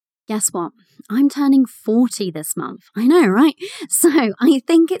guess what? I'm turning 40 this month. I know, right? So I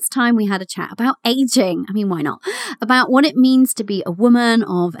think it's time we had a chat about aging. I mean, why not? About what it means to be a woman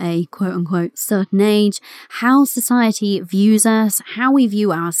of a quote unquote certain age, how society views us, how we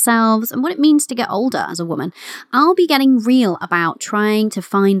view ourselves, and what it means to get older as a woman. I'll be getting real about trying to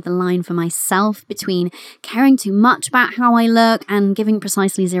find the line for myself between caring too much about how I look and giving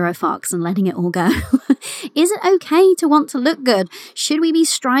precisely zero fucks and letting it all go. Is it okay to want to look good? Should we be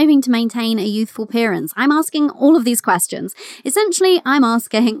striving to maintain a youthful appearance? I'm asking all of these questions. Essentially, I'm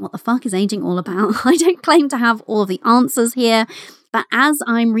asking, what the fuck is aging all about? I don't claim to have all of the answers here, but as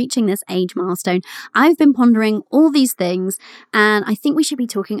I'm reaching this age milestone, I've been pondering all these things, and I think we should be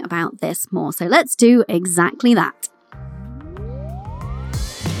talking about this more. So let's do exactly that.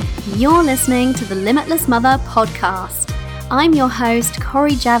 You're listening to the Limitless Mother podcast. I'm your host,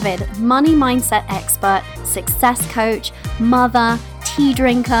 Cori Javid, money mindset expert, success coach, mother, tea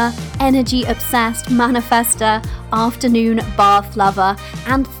drinker, energy obsessed manifester, afternoon bath lover,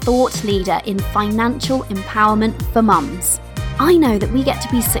 and thought leader in financial empowerment for mums. I know that we get to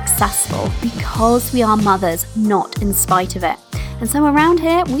be successful because we are mothers, not in spite of it. And so around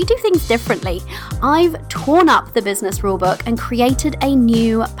here, we do things differently. I've torn up the business rulebook and created a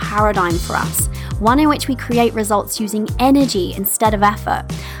new paradigm for us, one in which we create results using energy instead of effort.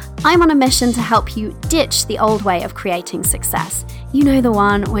 I'm on a mission to help you ditch the old way of creating success. You know, the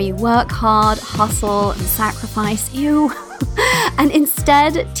one where you work hard, hustle, and sacrifice, and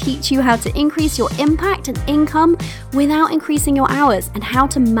instead teach you how to increase your impact and income without increasing your hours, and how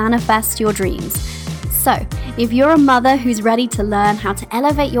to manifest your dreams. So, if you're a mother who's ready to learn how to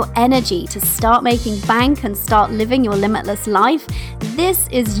elevate your energy to start making bank and start living your limitless life, this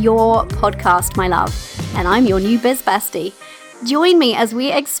is your podcast, my love. And I'm your new biz bestie. Join me as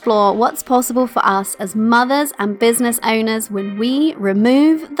we explore what's possible for us as mothers and business owners when we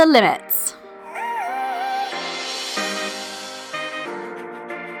remove the limits.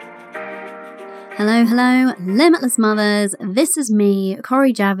 Hello, Limitless Mothers. This is me,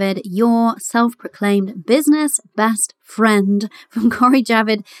 Cori Javid, your self-proclaimed business best friend from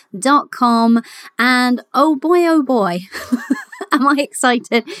CoriJavid.com. And oh boy, am I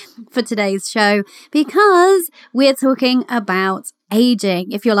excited for today's show, because we're talking about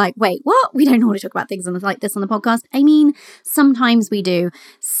aging. If you're like, wait, what? We don't normally talk about things like this on the podcast. I mean, sometimes we do.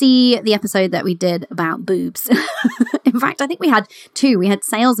 See the episode that we did about boobs. In fact, I think we had two. We had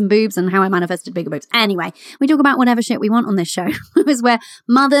sales and boobs and how I manifested bigger boobs. Anyway, we talk about whatever shit we want on this show, because we're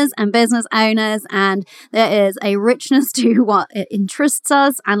mothers and business owners, and there is a richness to what it interests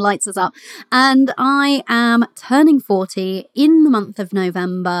us and lights us up. And I am turning 40 in the month of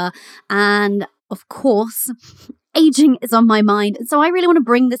November, and of course, aging is on my mind. So I really want to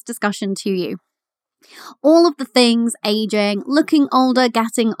bring this discussion to you. All of the things, aging, looking older,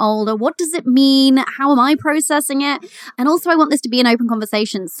 getting older. What does it mean? How am I processing it? And also, I want this to be an open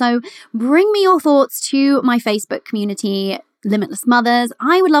conversation. So bring me your thoughts to my Facebook community, Limitless Mothers.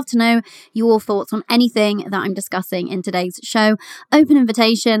 I would love to know your thoughts on anything that I'm discussing in today's show. Open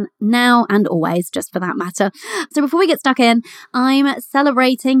invitation now and always, just for that matter. So before we get stuck in, I'm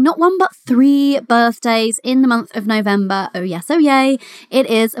celebrating not one but 3 birthdays in the month of November. Oh yes, oh yay. It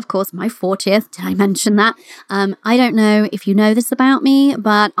is, of course, my 40th. Did I mention that? I don't know if you know this about me,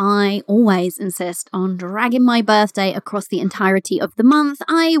 but I always insist on dragging my birthday across the entirety of the month.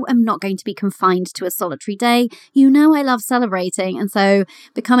 I am not going to be confined to a solitary day. You know I love celebrating. And so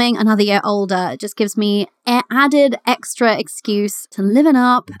becoming another year older just gives me added extra excuse to live it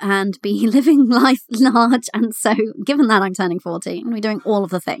up and be living life large. And so given that I'm turning 40, I'm going to be doing all of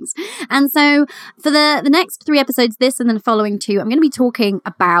the things. And so for the next 3 episodes, this and then the following 2, I'm going to be talking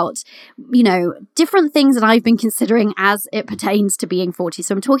about, different things that I've been considering as it pertains to being 40.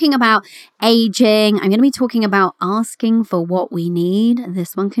 So I'm talking about aging. I'm going to be talking about asking for what we need.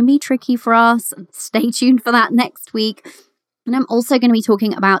 This one can be tricky for us. Stay tuned for that next week. And I'm also going to be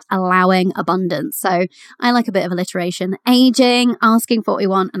talking about allowing abundance. So I like a bit of alliteration. Aging, asking for what we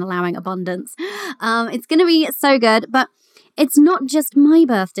want, and allowing abundance. It's going to be so good. But it's not just my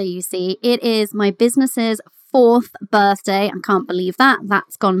birthday, you see. It is my business's 4th birthday. I can't believe that.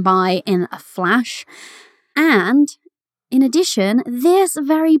 That's gone by in a flash. And in addition, this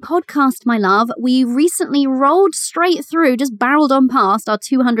very podcast, my love, we recently rolled straight through, just barreled on past our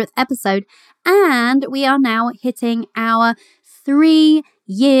 200th episode, and we are now hitting our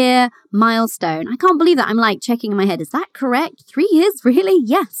 3-year milestone. I can't believe that. I'm like checking in my head. Is that correct? 3 years? Really?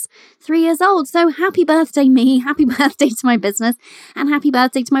 Yes. 3 years old. So happy birthday, me. Happy birthday to my business, and happy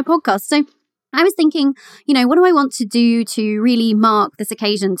birthday to my podcast. So I was thinking, what do I want to do to really mark this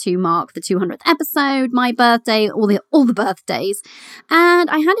occasion, to mark the 200th episode, my birthday, all the birthdays. And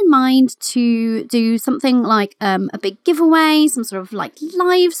I had in mind to do something like a big giveaway, some sort of like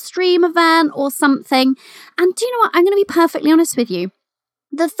live stream event or something. And do you know what? I'm going to be perfectly honest with you.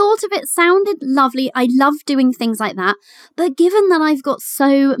 The thought of it sounded lovely. I love doing things like that. But given that I've got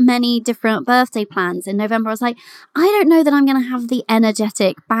so many different birthday plans in November, I was like, I don't know that I'm going to have the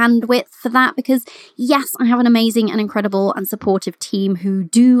energetic bandwidth for that, because yes, I have an amazing and incredible and supportive team who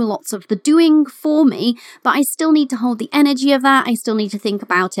do lots of the doing for me, but I still need to hold the energy of that. I still need to think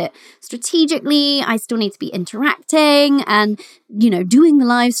about it strategically. I still need to be interacting and, doing the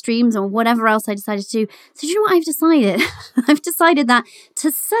live streams or whatever else I decided to do. So do you know what I've decided? I've decided that to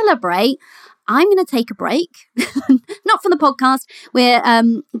celebrate, I'm going to take a break, not from the podcast. We're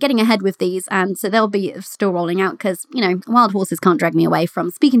getting ahead with these, and so they'll be still rolling out because, wild horses can't drag me away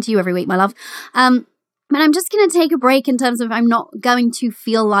from speaking to you every week, my love. But I'm just going to take a break in terms of I'm not going to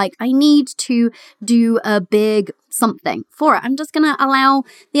feel like I need to do a big something for it. I'm just going to allow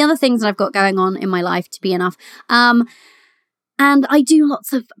the other things that I've got going on in my life to be enough. And I do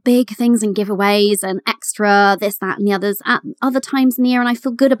lots of big things and giveaways and extra this, that, and the others at other times in the year, and I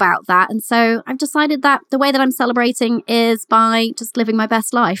feel good about that. And so I've decided that the way that I'm celebrating is by just living my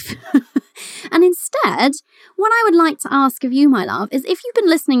best life. And instead, what I would like to ask of you, my love, is if you've been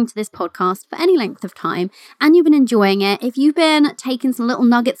listening to this podcast for any length of time and you've been enjoying it, if you've been taking some little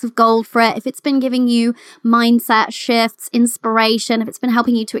nuggets of gold for it, if it's been giving you mindset shifts, inspiration, if it's been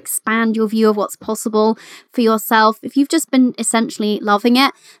helping you to expand your view of what's possible for yourself, if you've just been essentially loving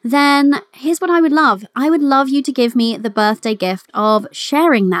it, then here's what I would love. I would love you to give me the birthday gift of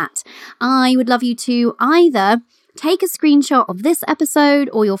sharing that. I would love you to either take a screenshot of this episode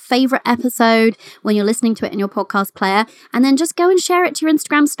or your favorite episode when you're listening to it in your podcast player, and then just go and share it to your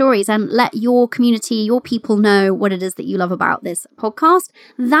Instagram stories and let your community, your people know what it is that you love about this podcast.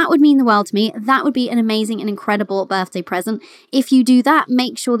 That would mean the world to me. That would be an amazing and incredible birthday present. If you do that,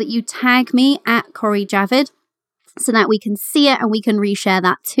 make sure that you tag me at Cori Javid, so that we can see it and we can reshare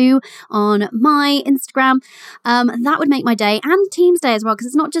that too on my Instagram. That would make my day, and team's day as well, because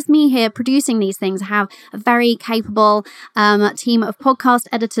it's not just me here producing these things. I have a very capable team of podcast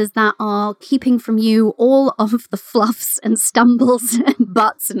editors that are keeping from you all of the fluffs and stumbles and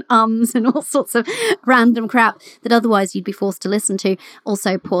butts and ums and all sorts of random crap that otherwise you'd be forced to listen to.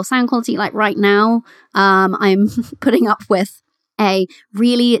 Also, poor sound quality. Like right now, I'm putting up with a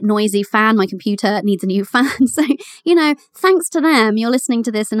really noisy fan. My computer needs a new fan. So, thanks to them, you're listening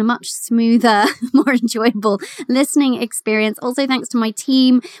to this in a much smoother, more enjoyable listening experience. Also, thanks to my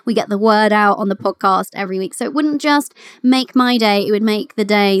team, we get the word out on the podcast every week. So it wouldn't just make my day, it would make the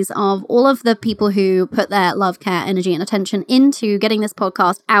days of all of the people who put their love, care, energy, and attention into getting this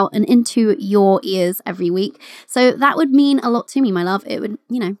podcast out and into your ears every week. So that would mean a lot to me, my love. It would,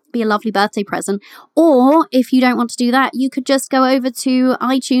 be a lovely birthday present. Or if you don't want to do that, you could just go over to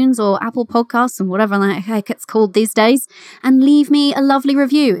iTunes or Apple Podcasts and whatever the heck it's called these days and leave me a lovely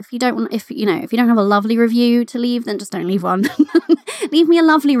review. If you don't have a lovely review to leave, then just don't leave one. Leave me a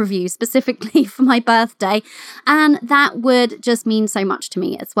lovely review specifically for my birthday, and that would just mean so much to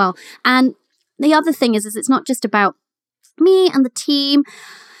me as well. And the other thing is it's not just about me and the team.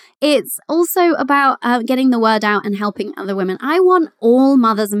 It's also about getting the word out and helping other women. I want all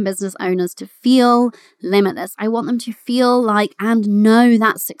mothers and business owners to feel limitless. I want them to feel like and know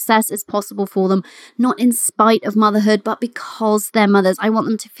that success is possible for them, not in spite of motherhood, but because they're mothers. I want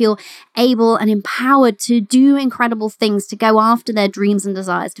them to feel able and empowered to do incredible things, to go after their dreams and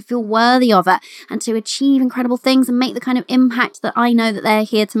desires, to feel worthy of it, and to achieve incredible things and make the kind of impact that I know that they're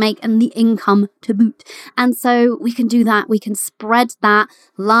here to make, and the income to boot. And so we can do that. We can spread that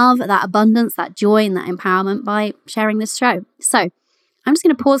love, that abundance, that joy, and that empowerment by sharing this show. So I'm just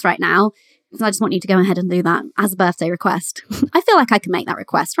going to pause right now because I just want you to go ahead and do that as a birthday request. I feel like I can make that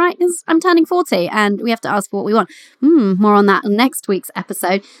request, right? Because I'm turning 40 and we have to ask for what we want. More on that in next week's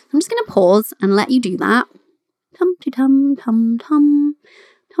episode. I'm just going to pause and let you do that. Tum-ti-tum, tum-tum,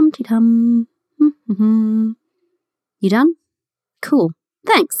 tum-ti-tum. You done? Cool.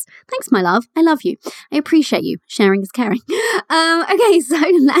 Thanks, my love. I love you. I appreciate you. Sharing is caring. Okay, so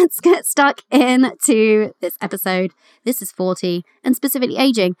let's get stuck into this episode. This is 40, and specifically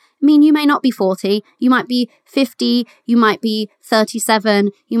aging. I mean, you may not be 40. You might be 50. You might be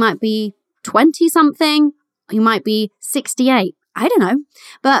 37. You might be 20-something. You might be 68. I don't know.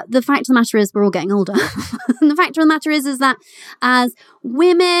 But the fact of the matter is we're all getting older. And the fact of the matter is that as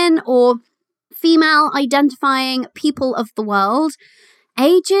women or female identifying people of the world,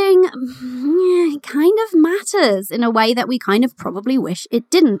 aging kind of matters in a way that we kind of probably wish it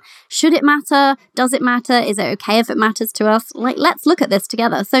didn't. Should it matter? Does it matter? Is it okay if it matters to us? Let's look at this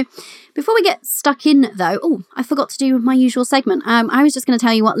together. So before we get stuck in though, I forgot to do my usual segment. I was just going to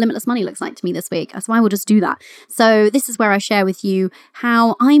tell you what limitless money looks like to me this week. So I will just do that. So this is where I share with you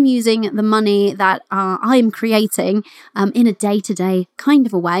how I'm using the money that I'm creating in a day-to-day kind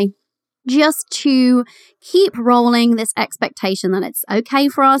of a way, just to keep rolling this expectation that it's okay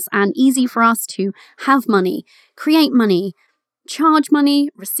for us and easy for us to have money, create money, charge money,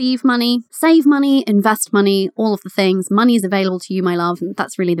 receive money, save money, invest money, all of the things. Money is available to you, my love, and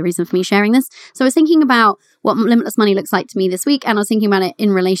that's really the reason for me sharing this. So I was thinking about what limitless money looks like to me this week, and I was thinking about it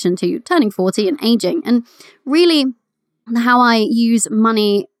in relation to turning 40 and aging. And really, how I use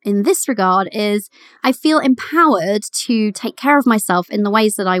money in this regard is I feel empowered to take care of myself in the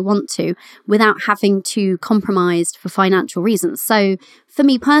ways that I want to without having to compromise for financial reasons. So for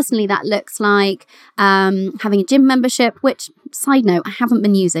me personally, that looks like having a gym membership, which, side note, I haven't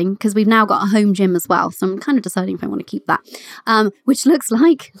been using because we've now got a home gym as well. So I'm kind of deciding if I want to keep that, which looks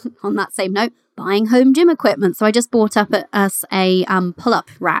like, on that same note, buying home gym equipment. So I just bought up us a pull-up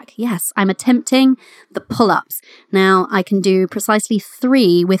rack. Yes, I'm attempting the pull-ups. Now I can do precisely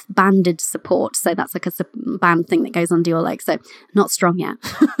 3 with banded support. So that's like a band thing that goes under your leg. So not strong yet.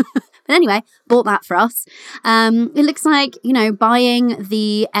 But anyway, bought that for us. It looks like, buying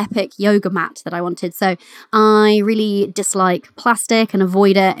the epic yoga mat that I wanted. So I really dislike plastic and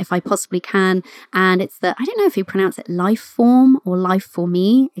avoid it if I possibly can. And it's I don't know if you pronounce it Lifeform or Life for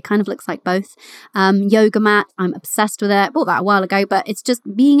Me. It kind of looks like both. Yoga mat, I'm obsessed with it. Bought that a while ago, but it's just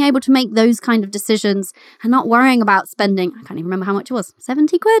being able to make those kind of decisions and not worrying about spending, I can't even remember how much it was,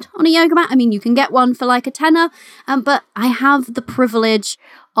 70 quid on a yoga mat. I mean, you can get one for like a tenner, but I have the privilege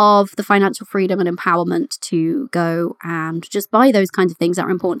of the financial freedom and empowerment to go and just buy those kinds of things that are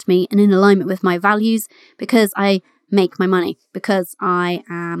important to me and in alignment with my values, because I make my money, because I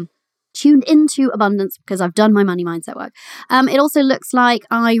am tuned into abundance, because I've done my money mindset work. It also looks like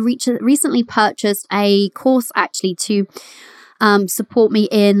I recently purchased a course actually to support me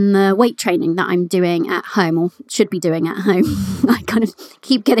in the weight training that I'm doing at home, or should be doing at home. I kind of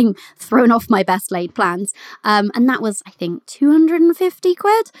keep getting thrown off my best laid plans. And that was, I think, 250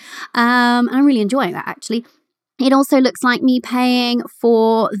 quid. And I'm really enjoying that, actually. It also looks like me paying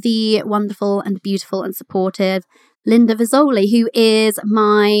for the wonderful and beautiful and supportive Linda Vizzoli, who is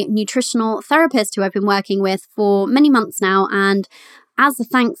my nutritional therapist who I've been working with for many months now. And as a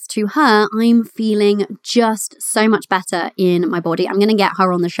thanks to her, I'm feeling just so much better in my body. I'm going to get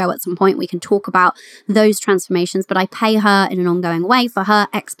her on the show at some point. We can talk about those transformations, but I pay her in an ongoing way for her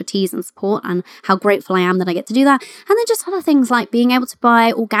expertise and support, and how grateful I am that I get to do that. And then just other things like being able to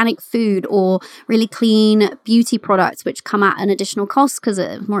buy organic food or really clean beauty products, which come at an additional cost because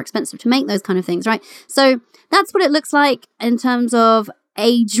it's more expensive to make those kind of things, right? So that's what it looks like in terms of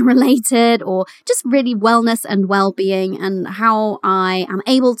age related, or just really wellness and well-being, and how I am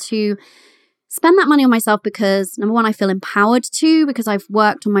able to spend that money on myself because, number one, I feel empowered to, because I've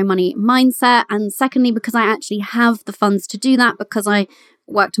worked on my money mindset, and secondly, because I actually have the funds to do that because I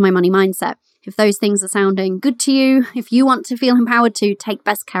worked on my money mindset. If those things are sounding good to you, if you want to feel empowered to take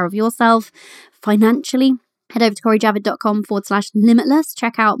best care of yourself financially, head over to CoriJavid.com/limitless.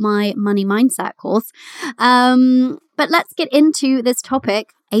 Check out my money mindset course. But let's get into this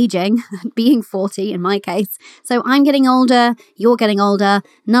topic, aging, being 40 in my case. So I'm getting older, you're getting older,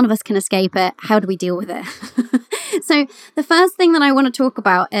 none of us can escape it. How do we deal with it? So the first thing that I want to talk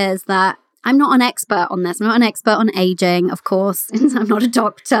about is that I'm not an expert on this. I'm not an expert on aging, of course. I'm not a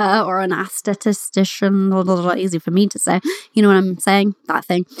doctor or an aesthetician. Easy for me to say. You know what I'm saying? That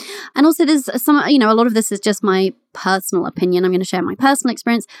thing. And also there's some, a lot of this is just my personal opinion. I'm going to share my personal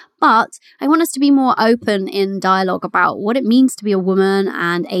experience, but I want us to be more open in dialogue about what it means to be a woman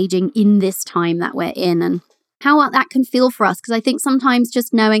and aging in this time that we're in, and how that can feel for us. Because I think sometimes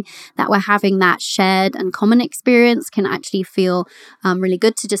just knowing that we're having that shared and common experience can actually feel really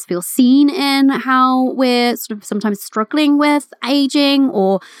good, to just feel seen in how we're sort of sometimes struggling with aging,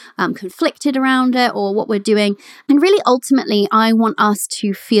 or conflicted around it, or what we're doing. And really, ultimately, I want us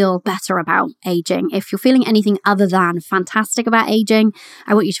to feel better about aging. If you're feeling anything other than fantastic about aging,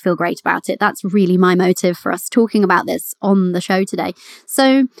 I want you to feel great about it. That's really my motive for us talking about this on the show today.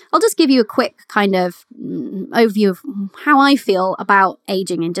 So I'll just give you a quick kind of overview of how I feel about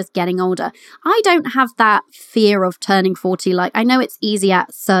aging and just getting older. I don't have that fear of turning 40. Like, I know it's easy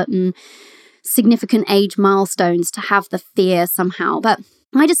at certain significant age milestones to have the fear somehow, but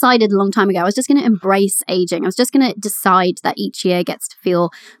I decided a long time ago I was just going to embrace aging. I was just going to decide that each year gets to feel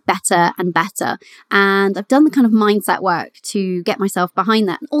better and better. And I've done the kind of mindset work to get myself behind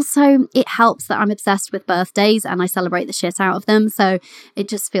that. Also, it helps that I'm obsessed with birthdays and I celebrate the shit out of them. So it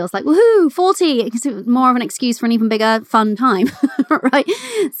just feels like, woohoo, 40. It's more of an excuse for an even bigger fun time, right?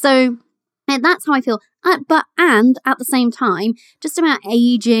 So that's how I feel. And at the same time, just about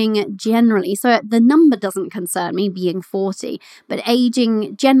aging generally. So the number doesn't concern me, being 40, but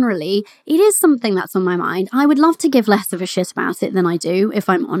aging generally, it is something that's on my mind. I would love to give less of a shit about it than I do, if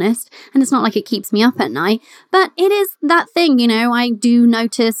I'm honest. And it's not like it keeps me up at night, but it is that thing, you know, I do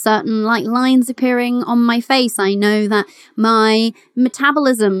notice certain like lines appearing on my face. I know that my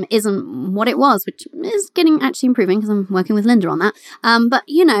metabolism isn't what it was, which is getting actually improving because I'm working with Linda on that. But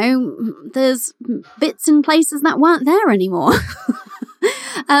you know, there's bits in places that weren't there anymore.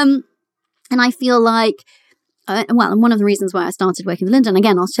 And I feel like, and one of the reasons why I started working with Linda, and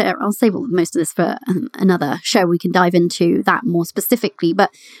again, I'll save most of this for another show. We can dive into that more specifically, but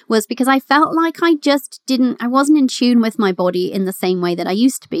was because I felt like I wasn't in tune with my body in the same way that I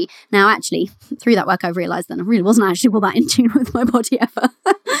used to be. Now, actually, through that work, I've realized that I really wasn't actually all that in tune with my body ever.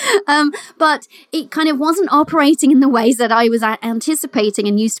 But it kind of wasn't operating in the ways that I was anticipating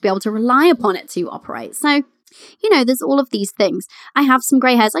and used to be able to rely upon it to operate. So, you know, there's all of these things. I have some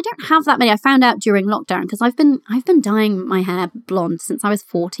grey hairs. I don't have that many. I found out during lockdown because I've been dyeing my hair blonde since I was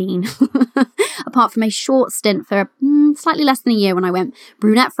 14, apart from a short stint for slightly less than a year when I went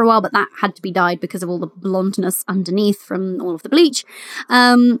brunette for a while, but that had to be dyed because of all the blondness underneath from all of the bleach.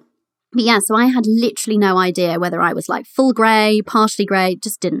 But yeah, so I had literally no idea whether I was like full grey, partially grey,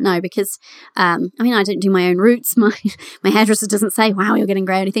 just didn't know because, I don't do my own roots. My hairdresser doesn't say, wow, you're getting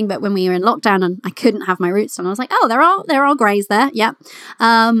grey or anything. But when we were in lockdown and I couldn't have my roots done, I was like, oh, there are greys there. Yep.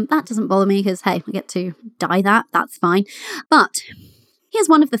 That doesn't bother me because, hey, I get to dye that. That's fine. But here's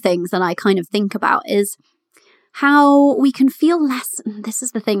one of the things that I kind of think about is how we can feel less, this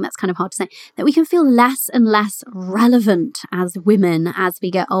is the thing that's kind of hard to say, that we can feel less and less relevant as women as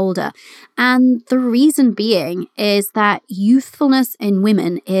we get older. And the reason being is that youthfulness in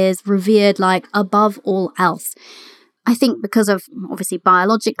women is revered like above all else. I think because of obviously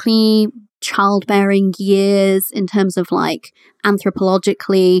biologically, childbearing years, in terms of like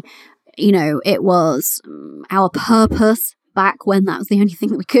anthropologically, you know, it was our purpose back when that was the only thing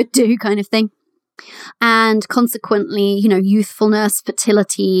that we could do kind of thing. And consequently, you know, youthfulness,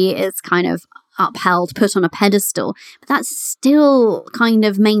 fertility is kind of upheld, put on a pedestal. But that's still kind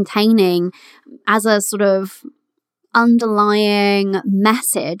of maintaining as a sort of underlying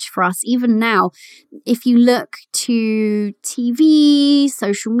message for us even now. If you look to TV,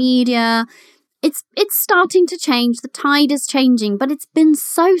 social media, it's starting to change. The tide is changing, but it's been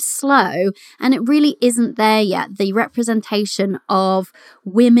so slow and it really isn't there yet. The representation of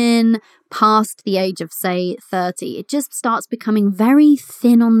women past the age of, say, 30, it just starts becoming very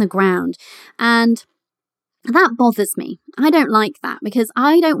thin on the ground. And that bothers me. I don't like that because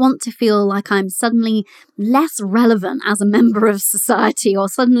I don't want to feel like I'm suddenly less relevant as a member of society or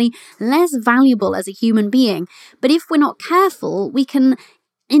suddenly less valuable as a human being. But if we're not careful, we can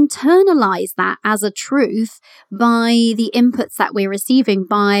internalize that as a truth by the inputs that we're receiving,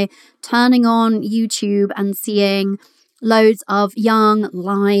 by turning on YouTube and seeing loads of young,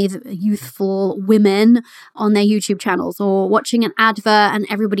 lithe, youthful women on their YouTube channels, or watching an advert and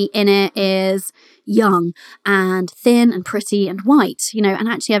everybody in it is young and thin and pretty and white, you know. And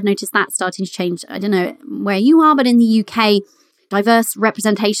actually I've noticed that starting to change. I don't know where you are, but in the UK, diverse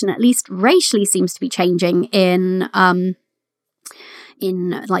representation, at least racially, seems to be changing in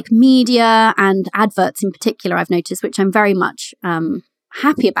like media and adverts in particular, I've noticed, which I'm very much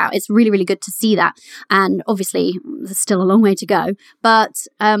happy about. It's really, really good to see that. And obviously there's still a long way to go. But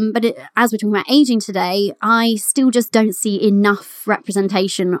as we're talking about aging today, I still just don't see enough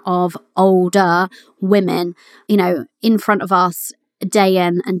representation of older women, you know, in front of us day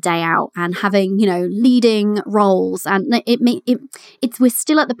in and day out, and having, you know, leading roles. And we're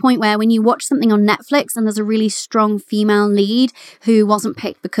still at the point where when you watch something on Netflix and there's a really strong female lead who wasn't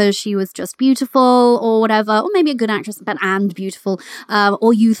picked because she was just beautiful or whatever, or maybe a good actress and beautiful,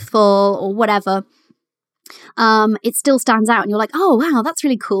 or youthful or whatever, it still stands out and you're like, oh wow, that's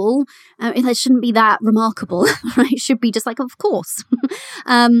really cool. It shouldn't be that remarkable, right? It should be just like, of course.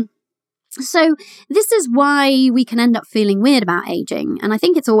 So this is why we can end up feeling weird about aging. And I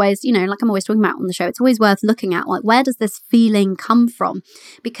think it's always, you know, like I'm always talking about on the show, it's always worth looking at, like, where does this feeling come from?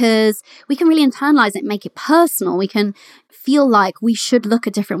 Because we can really internalize it and make it personal. We can feel like we should look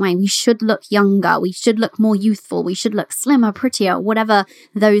a different way. We should look younger. We should look more youthful. We should look slimmer, prettier, whatever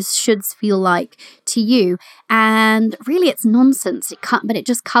those shoulds feel like to you. And really, it's nonsense. But it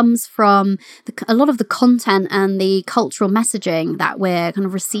just comes from a lot of the content and the cultural messaging that we're kind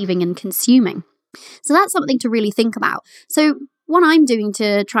of receiving and consuming. So that's something to really think about. So what I'm doing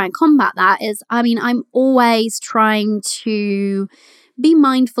to try and combat that is, I'm always trying to be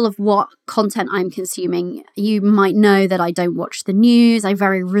mindful of what content I'm consuming. You might know that I don't watch the news. I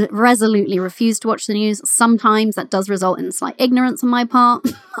very resolutely refuse to watch the news. Sometimes that does result in slight ignorance on my part.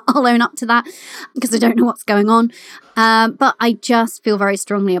 I'll own up to that because I don't know what's going on. But I just feel very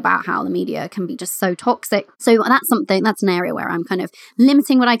strongly about how the media can be just so toxic. So that's an area where I'm kind of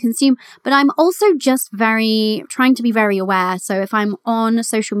limiting what I consume, but I'm also just trying to be very aware. So if I'm on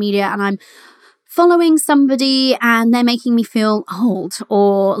social media and I'm following somebody and they're making me feel old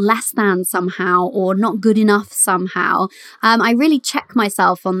or less than somehow or not good enough somehow, I really check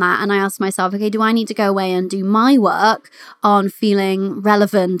myself on that and I ask myself, okay, do I need to go away and do my work on feeling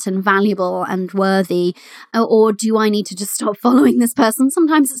relevant and valuable and worthy, or do I need to just stop following this person?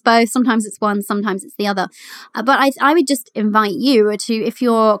 Sometimes it's both, sometimes it's one, sometimes it's the other. But I would just invite you to, if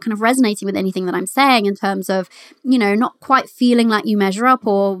you're kind of resonating with anything that I'm saying in terms of, not quite feeling like you measure up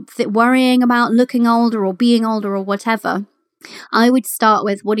or worrying about looking older or being older or whatever, I would start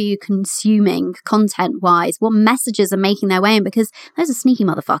with, what are you consuming content wise? What messages are making their way in? Because those are sneaky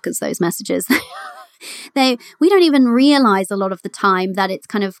motherfuckers, those messages. We don't even realize a lot of the time that it's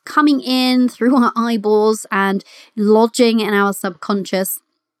kind of coming in through our eyeballs and lodging in our subconscious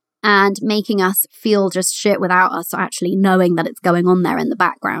and making us feel just shit without us actually knowing that it's going on there in the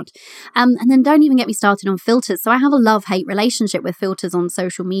background. And then don't even get me started on filters. So I have a love-hate relationship with filters on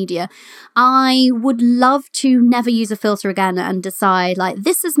social media. I would love to never use a filter again and decide, like,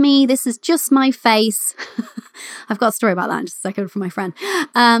 this is me, this is just my face. I've got a story about that in just a second from my friend.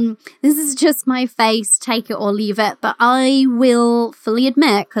 This is just my face, take it or leave it. But I will fully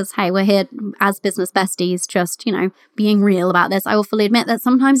admit, because, hey, we're here as business besties, just, being real about this. I will fully admit that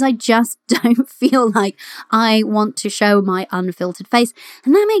sometimes I just don't feel like I want to show my unfiltered face.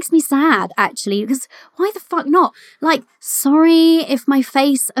 And that makes me sad, actually, because why the fuck not? Like, sorry if my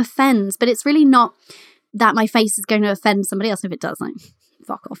face offends, but it's really not that my face is going to offend somebody else. If it does, like,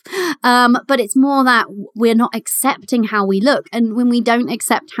 fuck off. But it's more that we're not accepting how we look. And when we don't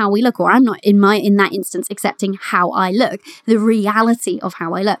accept how we look, or I'm not in that instance accepting how I look, the reality of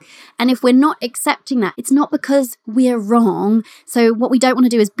how I look. And if we're not accepting that, it's not because we're wrong. So what we don't want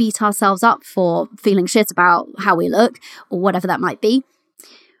to do is beat ourselves up for feeling shit about how we look or whatever that might be.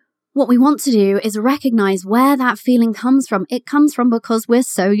 What we want to do is recognize where that feeling comes from. It comes from because we're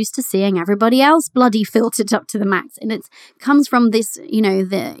so used to seeing everybody else bloody filtered up to the max. And it comes from this,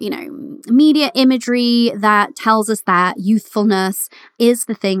 media imagery that tells us that youthfulness is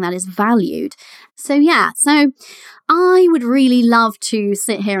the thing that is valued. So I would really love to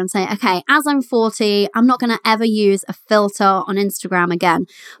sit here and say, okay, as I'm 40, I'm not going to ever use a filter on Instagram again.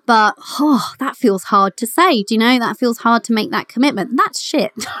 But, that feels hard to say. Do you know? That feels hard to make that commitment. That's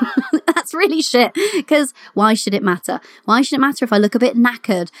shit. That's really shit. Because why should it matter? Why should it matter if I look a bit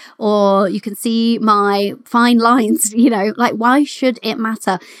knackered or you can see my fine lines? Why should it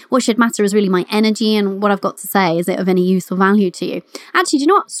matter? What should matter is really my energy and what I've got to say. Is it of any use or value to you? Actually, do you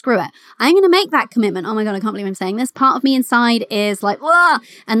know what? Screw it. I'm going to make that commitment. Oh my God, I can't believe I'm saying this. Part of me inside is like, wah!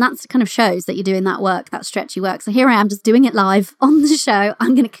 And that kind of shows that you're doing that work, that stretchy work. So here I am just doing it live on the show.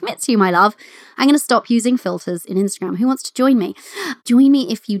 I'm going to commit to you, my love. I'm going to stop using filters in Instagram. Who wants to join me? Join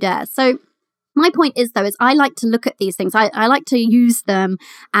me if you dare. So my point is, though, is I like to look at these things. I like to use them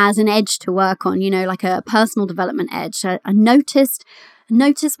as an edge to work on, like a personal development edge. I notice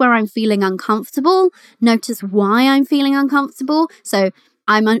where I'm feeling uncomfortable. Notice why I'm feeling uncomfortable. So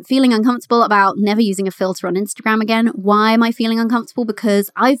I'm feeling uncomfortable about never using a filter on Instagram again. Why am I feeling uncomfortable? Because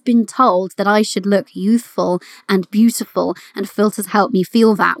I've been told that I should look youthful and beautiful, and filters help me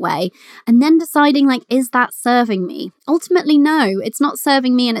feel that way. And then deciding, like, is that serving me? Ultimately, no, it's not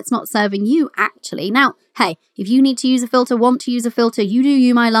serving me and it's not serving you, actually. Now, hey, if you need to use a filter, want to use a filter, you do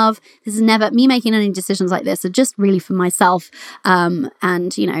you, my love. This is never me making any decisions like this. Are just really for myself, and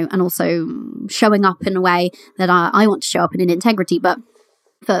also showing up in a way that I want to show up in integrity, but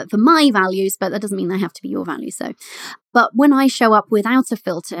for my values, but that doesn't mean they have to be your values. So, but when I show up without a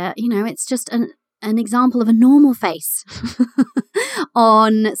filter, it's just an example of a normal face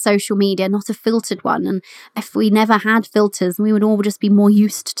on social media, not a filtered one. And if we never had filters, we would all just be more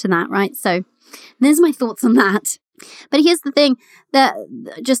used to that, right? So there's my thoughts on that. But here's the thing, that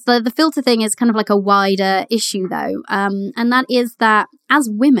just the filter thing is kind of like a wider issue though. And that is that as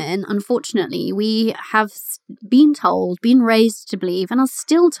women, unfortunately, we have been told, been raised to believe, and are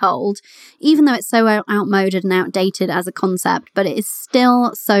still told, even though it's so outmoded and outdated as a concept, but it is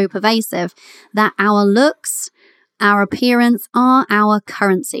still so pervasive, that our looks, our appearance are our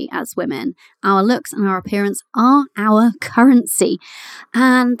currency as women. Our looks and our appearance are our currency.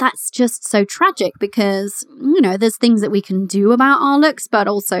 And that's just so tragic because, there's things that we can do about our looks, but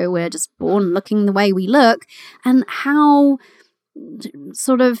also we're just born looking the way we look. And how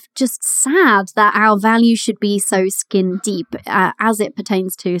sort of just sad that our value should be so skin deep as it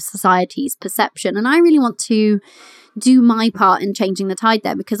pertains to society's perception. And I really want to do my part in changing the tide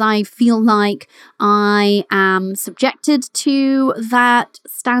there, because I feel like I am subjected to that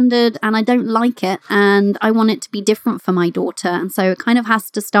standard and I don't like it, and I want it to be different for my daughter. And so it kind of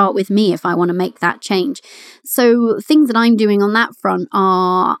has to start with me if I want to make that change. So things that I'm doing on that front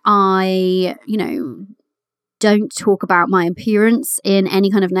are I don't talk about my appearance in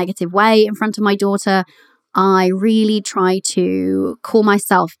any kind of negative way in front of my daughter. I really try to call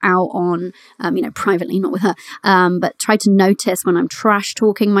myself out on, privately, not with her, but try to notice when I'm trash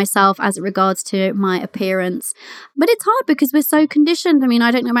talking myself as it regards to my appearance. But it's hard because we're so conditioned. I mean,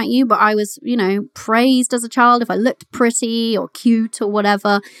 I don't know about you, but I was, praised as a child if I looked pretty or cute or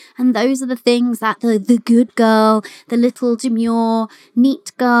whatever. And those are the things that the good girl, the little demure,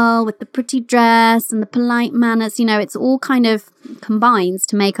 neat girl with the pretty dress and the polite manners, it's all kind of combines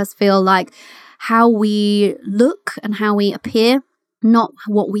to make us feel like how we look and how we appear, not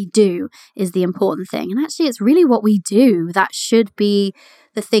what we do, is the important thing. And actually, it's really what we do that should be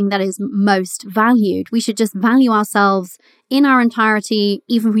the thing that is most valued. We should just value ourselves in our entirety,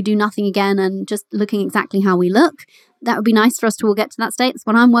 even if we do nothing again and just looking exactly how we look. That would be nice for us to all get to that state. That's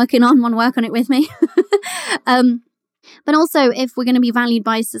what I'm working on. Want to work on it with me? But also, if we're going to be valued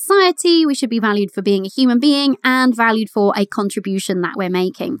by society, we should be valued for being a human being and valued for a contribution that we're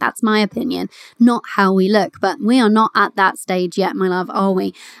making. That's my opinion, not how we look. But we are not at that stage yet, my love, are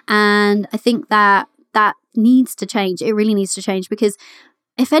we? And I think that needs to change. It really needs to change, because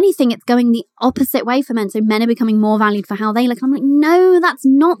if anything, it's going the opposite way for men. So men are becoming more valued for how they look. I'm like, no, that's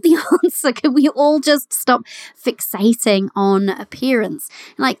not the answer. Can we all just stop fixating on appearance?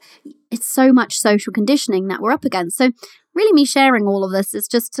 Like, it's so much social conditioning that we're up against. So really, me sharing all of this is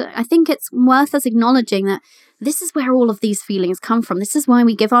just, I think it's worth us acknowledging that this is where all of these feelings come from. This is why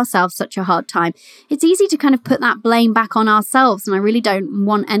we give ourselves such a hard time. It's easy to kind of put that blame back on ourselves. And I really don't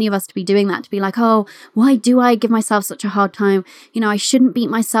want any of us to be doing that, to be like, oh, why do I give myself such a hard time? I shouldn't beat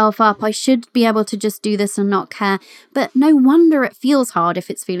myself up. I should be able to just do this and not care. But no wonder it feels hard if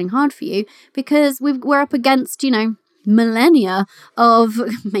it's feeling hard for you, because we're up against, millennia of,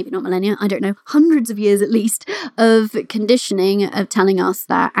 maybe not millennia, I don't know, hundreds of years at least, of conditioning of telling us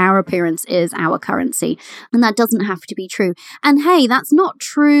that our appearance is our currency. And that doesn't have to be true. And hey, that's not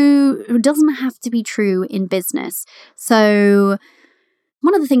true. It doesn't have to be true in business. So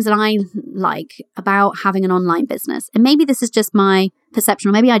one of the things that I like about having an online business, and maybe this is just my perception,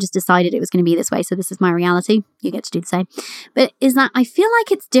 or maybe I just decided it was going to be this way, so this is my reality, you get to do the same, but is that I feel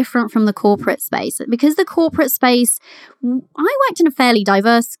like it's different from the corporate space. Because the corporate space, I worked in a fairly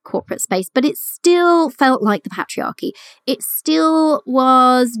diverse corporate space, but it still felt like the patriarchy. It still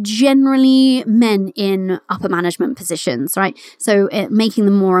was generally men in upper management positions, right? So making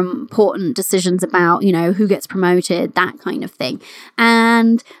the more important decisions about, who gets promoted, that kind of thing.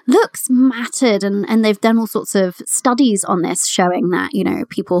 And looks mattered, and they've done all sorts of studies on this showing that,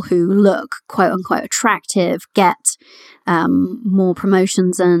 people who look quote unquote attractive get more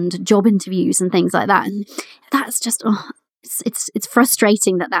promotions and job interviews and things like that. And that's just, it's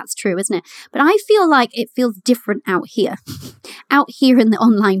frustrating that that's true, isn't it? But I feel like it feels different out here. Out here in the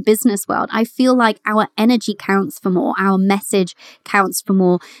online business world, I feel like our energy counts for more. Our message counts for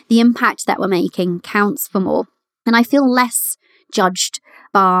more. The impact that we're making counts for more. And I feel less judged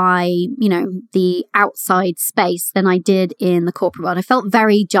by, the outside space than I did in the corporate world. I felt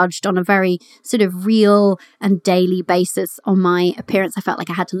very judged on a very sort of real and daily basis on my appearance. I felt like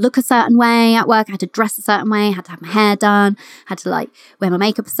I had to look a certain way at work. I had to dress a certain way. I had to have my hair done. I had to wear my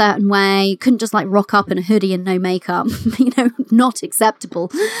makeup a certain way. Couldn't just rock up in a hoodie and no makeup, not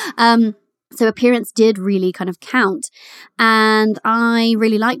acceptable. So appearance did really kind of count. And I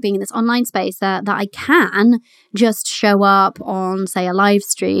really like being in this online space that I can just show up on, say, a live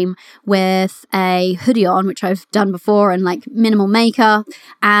stream with a hoodie on, which I've done before, and like minimal makeup,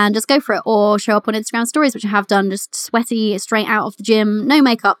 and just go for it. Or show up on Instagram stories, which I have done, just sweaty, straight out of the gym, no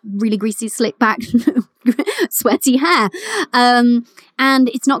makeup, really greasy, slick back, sweaty hair. And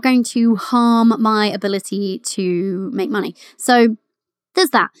it's not going to harm my ability to make money. So there's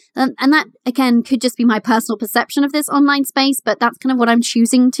that. And that, again, could just be my personal perception of this online space, but that's kind of what I'm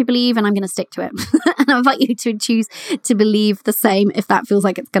choosing to believe, and I'm going to stick to it. And I invite you to choose to believe the same if that feels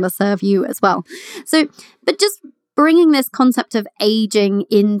like it's going to serve you as well. So, but just bringing this concept of aging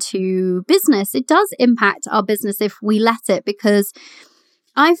into business, it does impact our business if we let it, because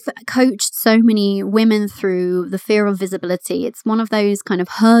I've coached so many women through the fear of visibility. It's one of those kind of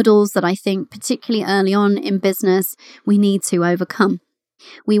hurdles that I think, particularly early on in business, we need to overcome.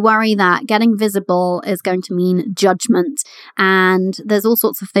 We worry that getting visible is going to mean judgment, and there's all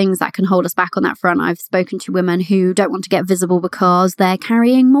sorts of things that can hold us back on that front. I've spoken to women who don't want to get visible because they're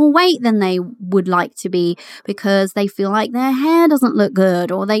carrying more weight than they would like to be, because they feel like their hair doesn't look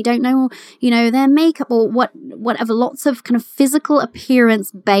good, or they don't know, their makeup, or whatever. Lots of kind of physical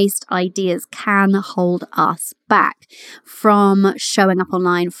appearance-based ideas can hold us back from showing up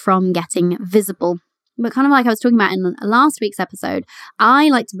online, from getting visible. But kind of like I was talking about in last week's episode, I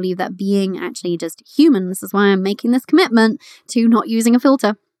like to believe that being actually just human, this is why I'm making this commitment to not using a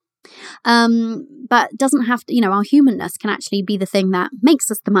filter. But doesn't have to, our humanness can actually be the thing that makes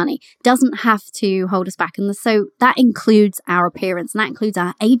us the money, doesn't have to hold us back. And so that includes our appearance, and that includes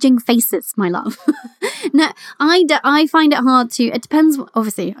our aging faces, my love. No, I find it hard to, it depends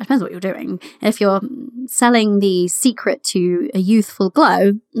what you're doing. If you're selling the secret to a youthful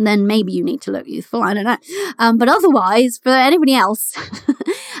glow, then maybe you need to look youthful, I don't know. But otherwise, for anybody else,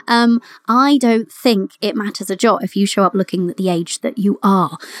 I don't think it matters a jot if you show up looking the age that you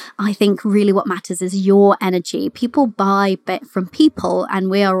are. I think really what matters is your energy. People buy from people, and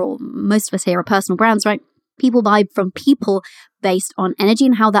most of us here are personal brands, right? People buy from people based on energy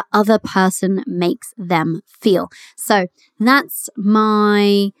and how that other person makes them feel. So that's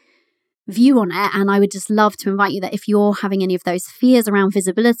my view on it, and I would just love to invite you that if you're having any of those fears around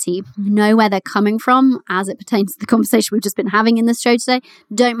visibility, know where they're coming from as it pertains to the conversation we've just been having in this show today.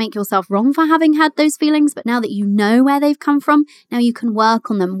 Don't make yourself wrong for having had those feelings, but now that you know where they've come from, now you can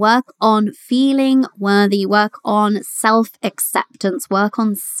work on them. Work on feeling worthy, work on self-acceptance, work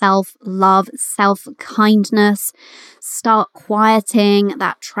on self-love, self-kindness. Start quieting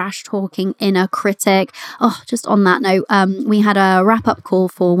that trash-talking inner critic. Oh, just on that note, we had a wrap-up call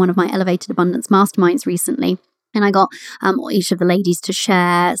for one of my Elevated Abundance Masterminds recently. And I got each of the ladies to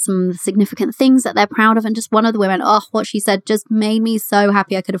share some significant things that they're proud of. And just one of the women, what she said just made me so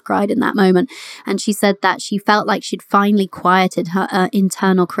happy. I could have cried in that moment. And she said that she felt like she'd finally quieted her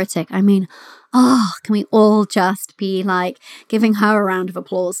internal critic. I mean, can we all just be like giving her a round of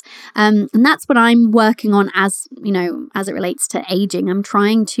applause? And that's what I'm working on as it relates to aging. I'm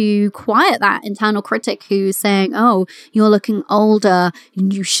trying to quiet that internal critic who's saying, oh, you're looking older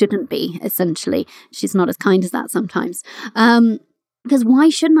and you shouldn't be, essentially. She's not as kind as that sometimes. Because why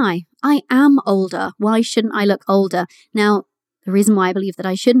shouldn't I? I am older. Why shouldn't I look older? Now, the reason why I believe that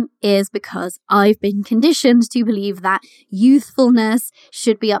I shouldn't is because I've been conditioned to believe that youthfulness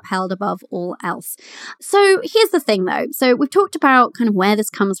should be upheld above all else. So here's the thing though. So we've talked about kind of where this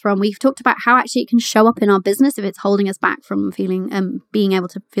comes from. We've talked about how actually it can show up in our business if it's holding us back from being able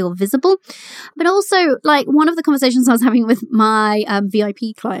to feel visible. But also, like, one of the conversations I was having with my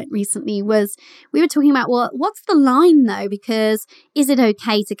VIP client recently was we were talking about, well, what's the line though? Because is it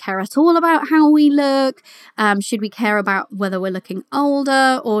okay to care at all about how we look? Should we care about whether we're looking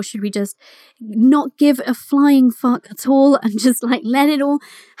older, or should we just not give a flying fuck at all and just like let it all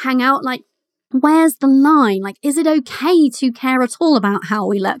hang out? Like, where's the line? Like, is it okay to care at all about how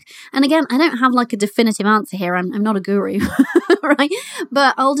we look? And again, I don't have like a definitive answer here. I'm not a guru, right?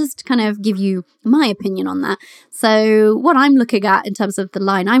 But I'll just kind of give you my opinion on that. So what I'm looking at in terms of the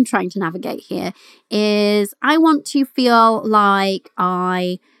line I'm trying to navigate here is I want to feel like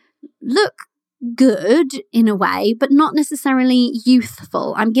I look good in a way, but not necessarily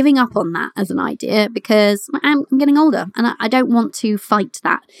youthful. I'm giving up on that as an idea because I'm getting older, and I don't want to fight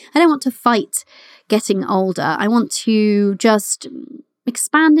that. I don't want to fight getting older. I want to just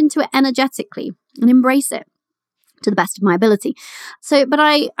expand into it energetically and embrace it to the best of my ability. So, but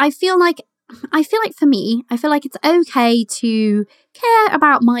I feel like I feel like for me, I feel like it's okay to care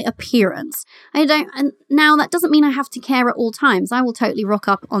about my appearance. And now that doesn't mean I have to care at all times. I will totally rock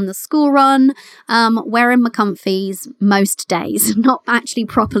up on the school run, wearing my comfies most days, not actually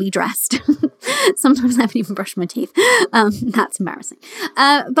properly dressed. Sometimes I haven't even brushed my teeth. That's embarrassing.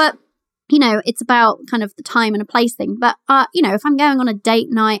 But it's about kind of the time and a place thing. But, if I'm going on a date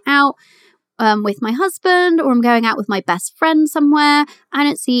night out, with my husband, or I'm going out with my best friend somewhere, I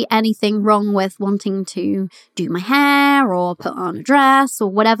don't see anything wrong with wanting to do my hair or put on a dress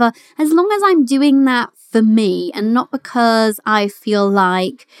or whatever, as long as I'm doing that for me and not because I feel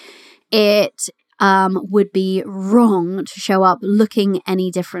like it would be wrong to show up looking any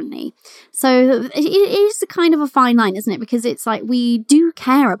differently. So it is kind of a fine line, isn't it? Because it's like we do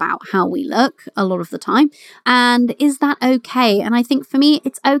care about how we look a lot of the time. And is that okay? And I think for me,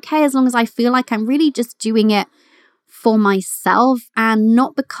 it's okay as long as I feel like I'm really just doing it for myself and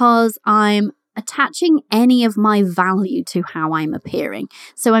not because I'm attaching any of my value to how I'm appearing.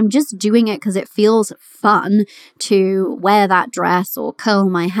 So I'm just doing it because it feels fun to wear that dress or curl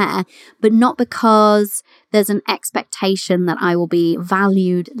my hair, but not because there's an expectation that I will be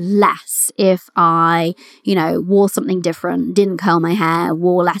valued less if I, wore something different, didn't curl my hair,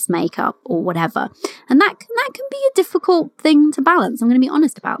 wore less makeup or whatever. And that can be a difficult thing to balance. I'm going to be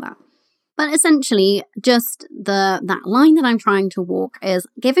honest about that. But essentially, just that line that I'm trying to walk is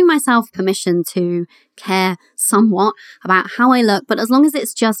giving myself permission to care somewhat about how I look, but as long as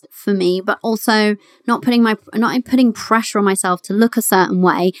it's just for me, but also not putting pressure on myself to look a certain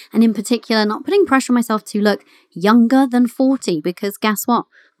way, and in particular, not putting pressure on myself to look younger than 40, because guess what?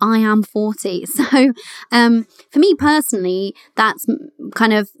 I am 40. So for me personally, that's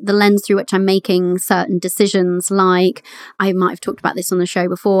kind of the lens through which I'm making certain decisions. Like I might have talked about this on the show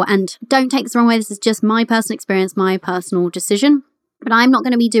before, and don't take this the wrong way. This is just my personal experience, my personal decision. But I'm not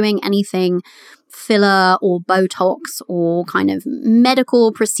going to be doing anything filler or Botox or kind of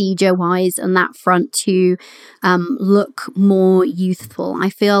medical procedure wise on that front to look more youthful. I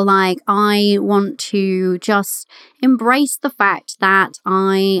feel like I want to just embrace the fact that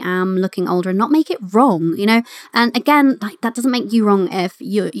I am looking older and not make it wrong, And again, like that doesn't make you wrong if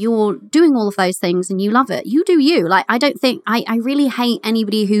you're doing all of those things and you love it. You do you. Like I don't think I really hate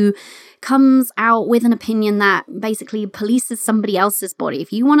anybody who comes out with an opinion that basically polices somebody else's body.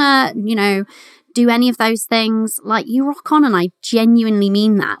 If you want to, do any of those things, like you rock on, and I genuinely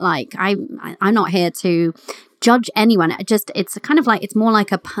mean that. Like I'm not here to judge anyone. It's kind of like, it's more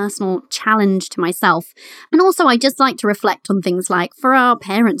like a personal challenge to myself. And also I just like to reflect on things like for our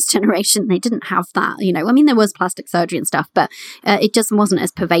parents' generation, they didn't have that, there was plastic surgery and stuff, but it just wasn't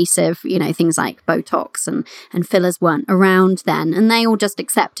as pervasive, things like Botox and fillers weren't around then. And they all just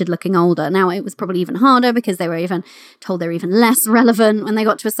accepted looking older. Now it was probably even harder because they were even told they were even less relevant when they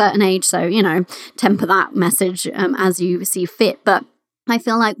got to a certain age. So, temper that message as you see fit. But I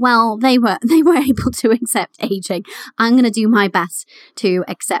feel like, well, they were able to accept aging. I'm going to do my best to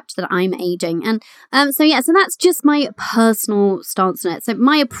accept that I'm aging. And so that's just my personal stance on it. So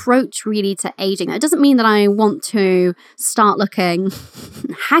my approach really to aging, it doesn't mean that I want to start looking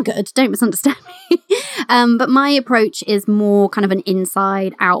haggard, don't misunderstand me. But my approach is more kind of an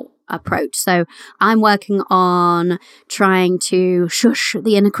inside out approach. So I'm working on trying to shush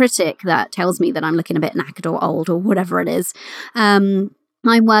the inner critic that tells me that I'm looking a bit knackered or old or whatever it is.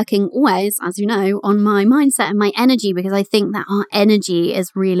 I'm working always, as you know, on my mindset and my energy, because I think that our energy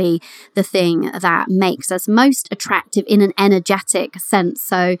is really the thing that makes us most attractive in an energetic sense.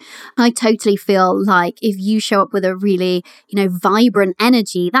 So I totally feel like if you show up with a really, vibrant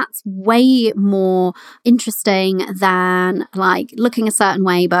energy, that's way more interesting than like looking a certain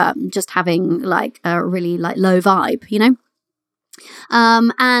way, but just having like a really like low vibe,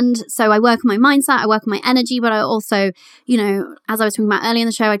 And so I work on my mindset, I work on my energy, but I also, as I was talking about earlier in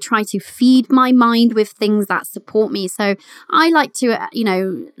the show, I try to feed my mind with things that support me. So I like to,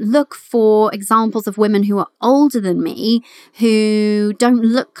 look for examples of women who are older than me, who don't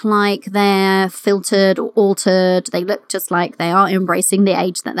look like they're filtered or altered. They look just like they are embracing the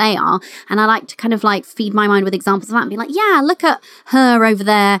age that they are. And I like to kind of like feed my mind with examples of that and be like, yeah, look at her over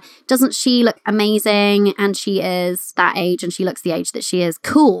there. Doesn't she look amazing? And she is that age and she looks the age that she is.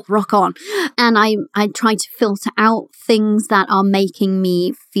 Cool, rock on. And I try to filter out things that are making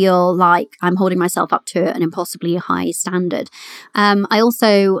me feel like I'm holding myself up to an impossibly high standard. I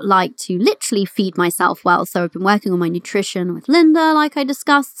also like to literally feed myself well. So I've been working on my nutrition with Linda, like I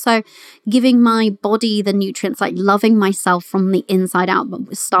discussed. So giving my body the nutrients, like loving myself from the inside out,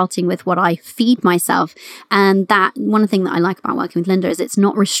 but starting with what I feed myself. And that one thing that I like about working with Linda is it's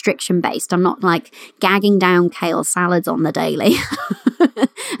not restriction based. I'm not like gagging down kale salads on the daily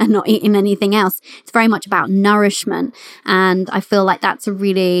and not eating anything else. It's very much about nourishment. And I feel like that's a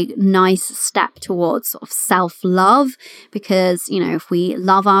really nice step towards sort of self-love, because, if we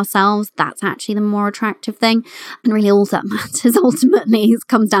love ourselves, that's actually the more attractive thing. And really all that matters ultimately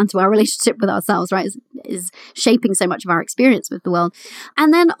comes down to our relationship with ourselves, right? Is shaping so much of our experience with the world.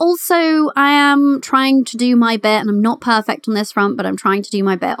 And then also I am trying to do my bit, and I'm not perfect on this front, but I'm trying to do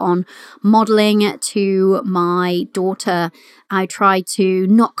my bit on modeling to my daughter. I try to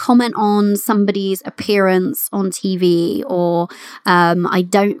not comment on somebody's appearance on TV, or I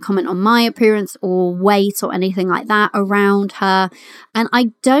don't comment on my appearance or weight or anything like that around her. And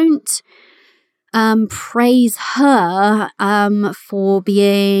I don't praise her for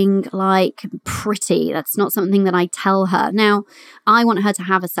being like pretty. That's not something that I tell her. Now, I want her to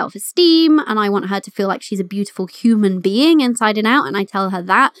have a self-esteem, and I want her to feel like she's a beautiful human being inside and out, and I tell her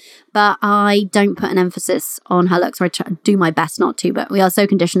that, but I don't put an emphasis on her looks, or I try to do my best not to. But we are so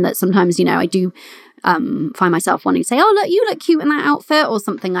conditioned that sometimes, I do find myself wanting to say, oh, look, you look cute in that outfit or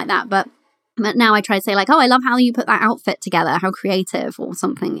something like that. But now I try to say like, oh, I love how you put that outfit together, how creative, or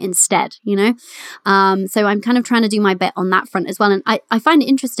something instead, So I'm kind of trying to do my bit on that front as well. And I find it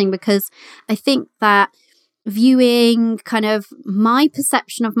interesting because I think that viewing kind of my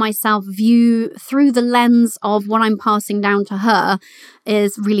perception of myself through the lens of what I'm passing down to her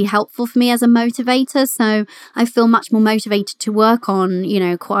is really helpful for me as a motivator. So I feel much more motivated to work on,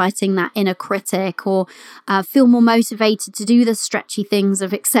 quieting that inner critic, or feel more motivated to do the stretchy things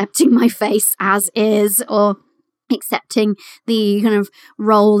of accepting my face as is, or accepting the kind of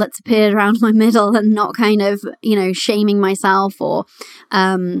roll that's appeared around my middle, and not kind of, shaming myself, or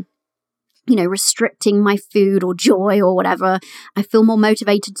restricting my food or joy or whatever. I feel more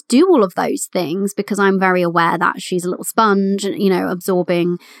motivated to do all of those things because I'm very aware that she's a little sponge,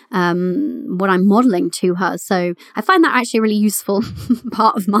 absorbing what I'm modeling to her. So I find that actually a really useful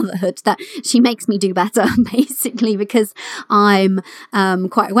part of motherhood, that she makes me do better, basically, because I'm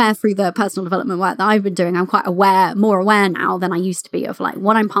quite aware through the personal development work that I've been doing. I'm quite more aware now than I used to be of like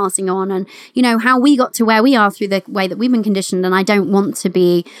what I'm passing on, and, how we got to where we are through the way that we've been conditioned. And I don't want to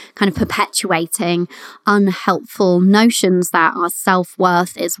be kind of perpetuating unhelpful notions that our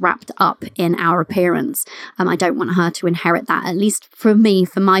self-worth is wrapped up in our appearance. I don't want her to inherit that. At least for me,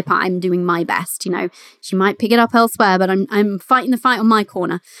 for my part, I'm doing my best. She might pick it up elsewhere, but I'm fighting the fight on my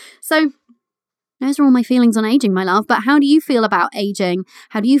corner. So those are all my feelings on aging, my love. But how do you feel about aging?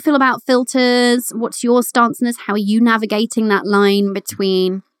 How do you feel about filters? What's your stance on this? How are you navigating that line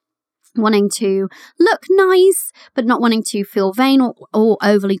between wanting to look nice, but not wanting to feel vain or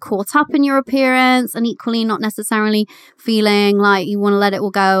overly caught up in your appearance, and equally not necessarily feeling like you want to let it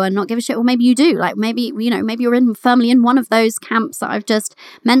all go and not give a shit? Or maybe you do. Like maybe you're firmly in one of those camps that I've just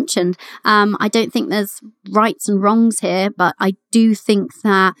mentioned. I don't think there's rights and wrongs here, but I do think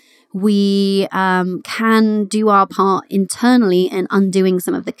that we can do our part internally in undoing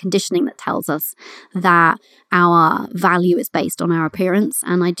some of the conditioning that tells us that our value is based on our appearance.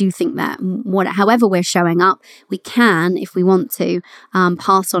 And I do think that however we're showing up, we can, if we want to,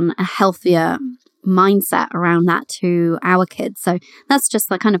 pass on a healthier mindset around that to our kids. So that's just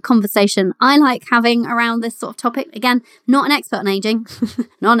the kind of conversation I like having around this sort of topic. Again, not an expert on aging,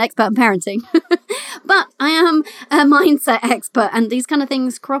 not an expert on parenting, but I am a mindset expert, and these kind of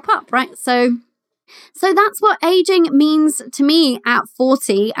things crop up, right? So that's what aging means to me at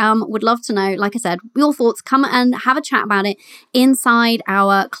 40. Would love to know, like I said, your thoughts. Come and have a chat about it inside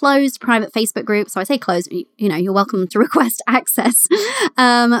our closed private Facebook group. So I say closed, you're welcome to request access.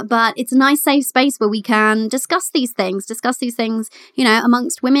 But it's a nice safe space where we can discuss these things,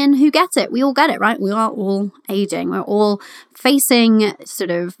 amongst women who get it. We all get it, right? We are all aging. We're all facing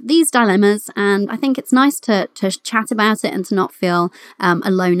sort of these dilemmas. And I think it's nice to chat about it and to not feel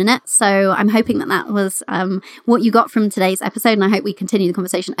alone in it. So I'm hoping that was what you got from today's episode, and I hope we continue the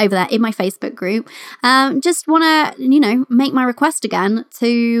conversation over there in my Facebook group. Just want to, make my request again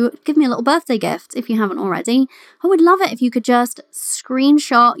to give me a little birthday gift if you haven't already. I would love it if you could just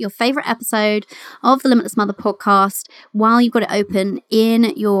screenshot your favorite episode of the Limitless Mother podcast while you've got it open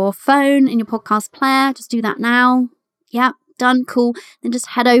in your phone, in your podcast player. Just do that now. Yeah. Done. Cool. Then just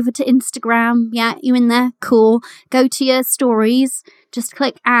head over to Instagram. Yeah, you in there? Cool. Go to your stories. Just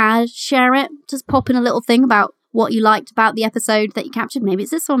click add, share it. Just pop in a little thing about what you liked about the episode that you captured. Maybe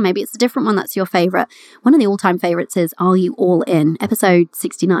it's this one, maybe it's a different one that's your favorite. One of the all-time favorites is Are You All In? Episode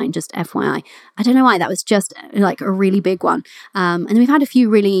 69, just FYI. I don't know why, that was just like a really big one. And then we've had a few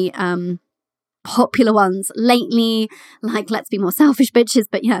really popular ones lately, like Let's Be More Selfish Bitches.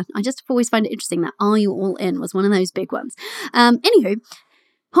 But yeah, I just always find it interesting that Are You All In was one of those big ones. Anywho,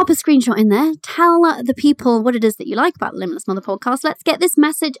 Pop a screenshot in there. Tell the people what it is that you like about the Limitless Mother podcast. Let's get this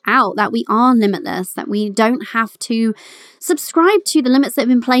message out that we are limitless, that we don't have to subscribe to the limits that have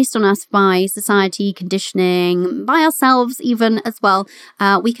been placed on us by society, conditioning, by ourselves even as well.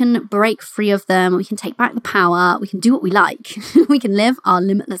 We can break free of them. We can take back the power. We can do what we like. We can live our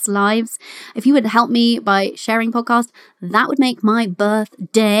limitless lives. If you would help me by sharing podcast, that would make my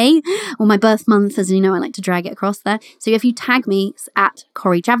birthday, or my birth month, as you know, I like to drag it across there. So if you tag me at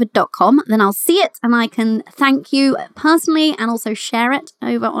CoreyJavid.com, then I'll see it and I can thank you personally and also share it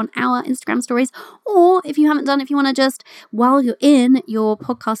over on our Instagram stories. Or if you haven't done, if you want to just, while you're in your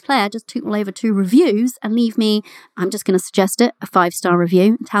podcast player, just tootle over to reviews and leave me, I'm just going to suggest it, a 5-star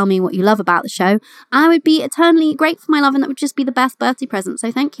review. Tell me what you love about the show. I would be eternally grateful, my love, and that would just be the best birthday present.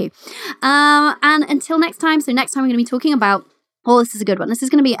 So thank you. And until next time, so next time we're going to be talking about, this is a good one. This is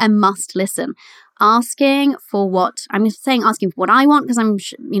going to be a must listen. Asking for what I want because I'm,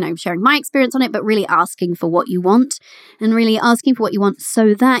 sharing my experience on it, but really asking for what you want and really asking for what you want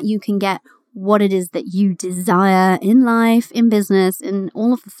so that you can get what it is that you desire in life, in business, in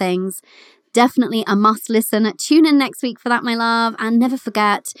all of the things. Definitely a must listen. Tune in next week for that, my love. And never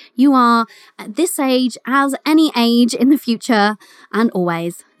forget, you are at this age as any age in the future and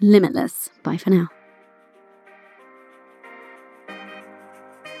always limitless. Bye for now.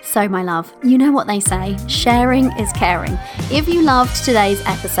 So, my love, you know what they say, sharing is caring. If you loved today's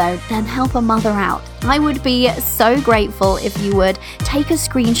episode, then help a mother out. I would be so grateful if you would take a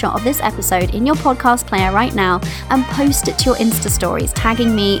screenshot of this episode in your podcast player right now and post it to your Insta stories,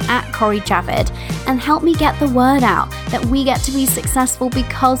 tagging me at Corey Javid, and help me get the word out that we get to be successful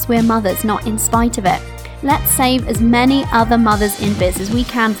because we're mothers, not in spite of it. Let's save as many other mothers in biz as we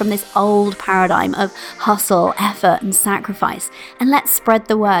can from this old paradigm of hustle, effort, and sacrifice. And let's spread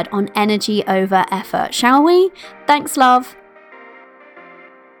the word on energy over effort, shall we? Thanks, love.